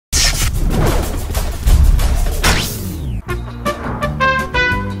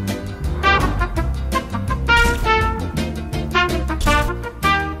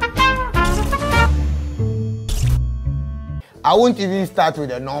I won't even start with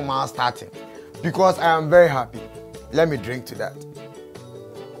a normal starting because I am very happy. Let me drink to that.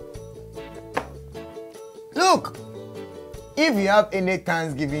 Look, if you have any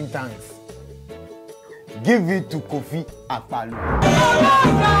Thanksgiving thanks, give it to Kofi Akpaloo.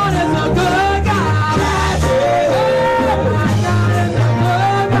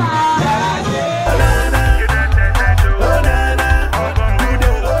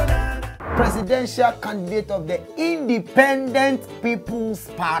 Presidential candidate of the Independent People's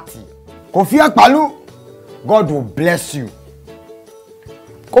Party. Kofi Akpaloo, God will bless you.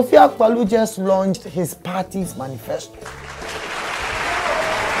 Kofi Akpaloo just launched his party's manifesto.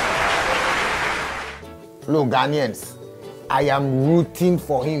 Look, Ghanaians, I am rooting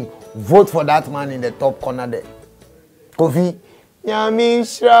for him. Vote for that man in the top corner there. Kofi, Yamin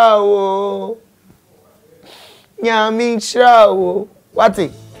Shrawo. Yamin Shrawo. What's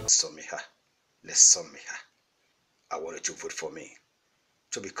it? Let's sum me. I want you to vote for me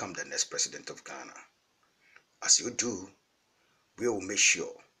to become the next president of Ghana. As you do, we will make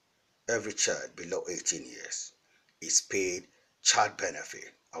sure every child below 18 years is paid child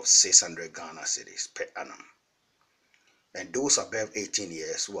benefit of 600 Ghana cedis per annum. And those above 18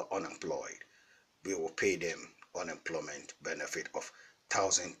 years who are unemployed, we will pay them unemployment benefit of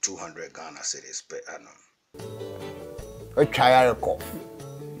 1,200 Ghana cedis per annum. A trial record.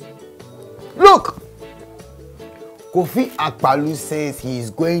 Look, Kofi Akpaloo says he is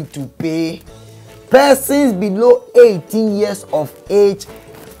going to pay persons below 18 years of age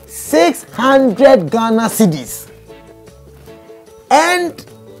 600 Ghana cedis, and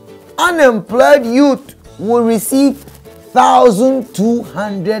unemployed youth will receive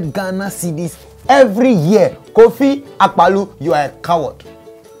 1,200 Ghana cedis every year. Kofi Akpaloo, you are a coward.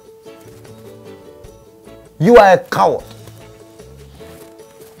 You are a coward.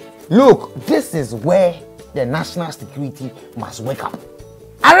 Look, this is where the national security must wake up.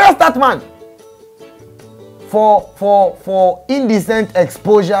 Arrest that man for indecent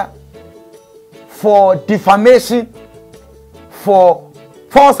exposure, for defamation, for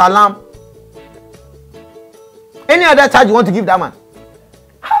false alarm. Any other charge you want to give that man?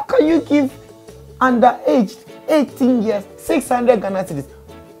 How can you give underage 18 years 600 Ghana cedis?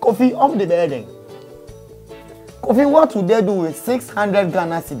 Kofi, off the building. Kofi, what would they do with 600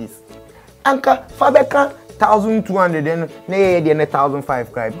 Ghana cedis? Anka, Fabeka 1,200, then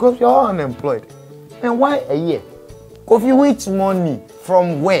 1,500 cry because you're all unemployed. And why a year? Kofi, which money?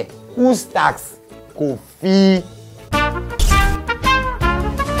 From where? Who's tax? Kofi.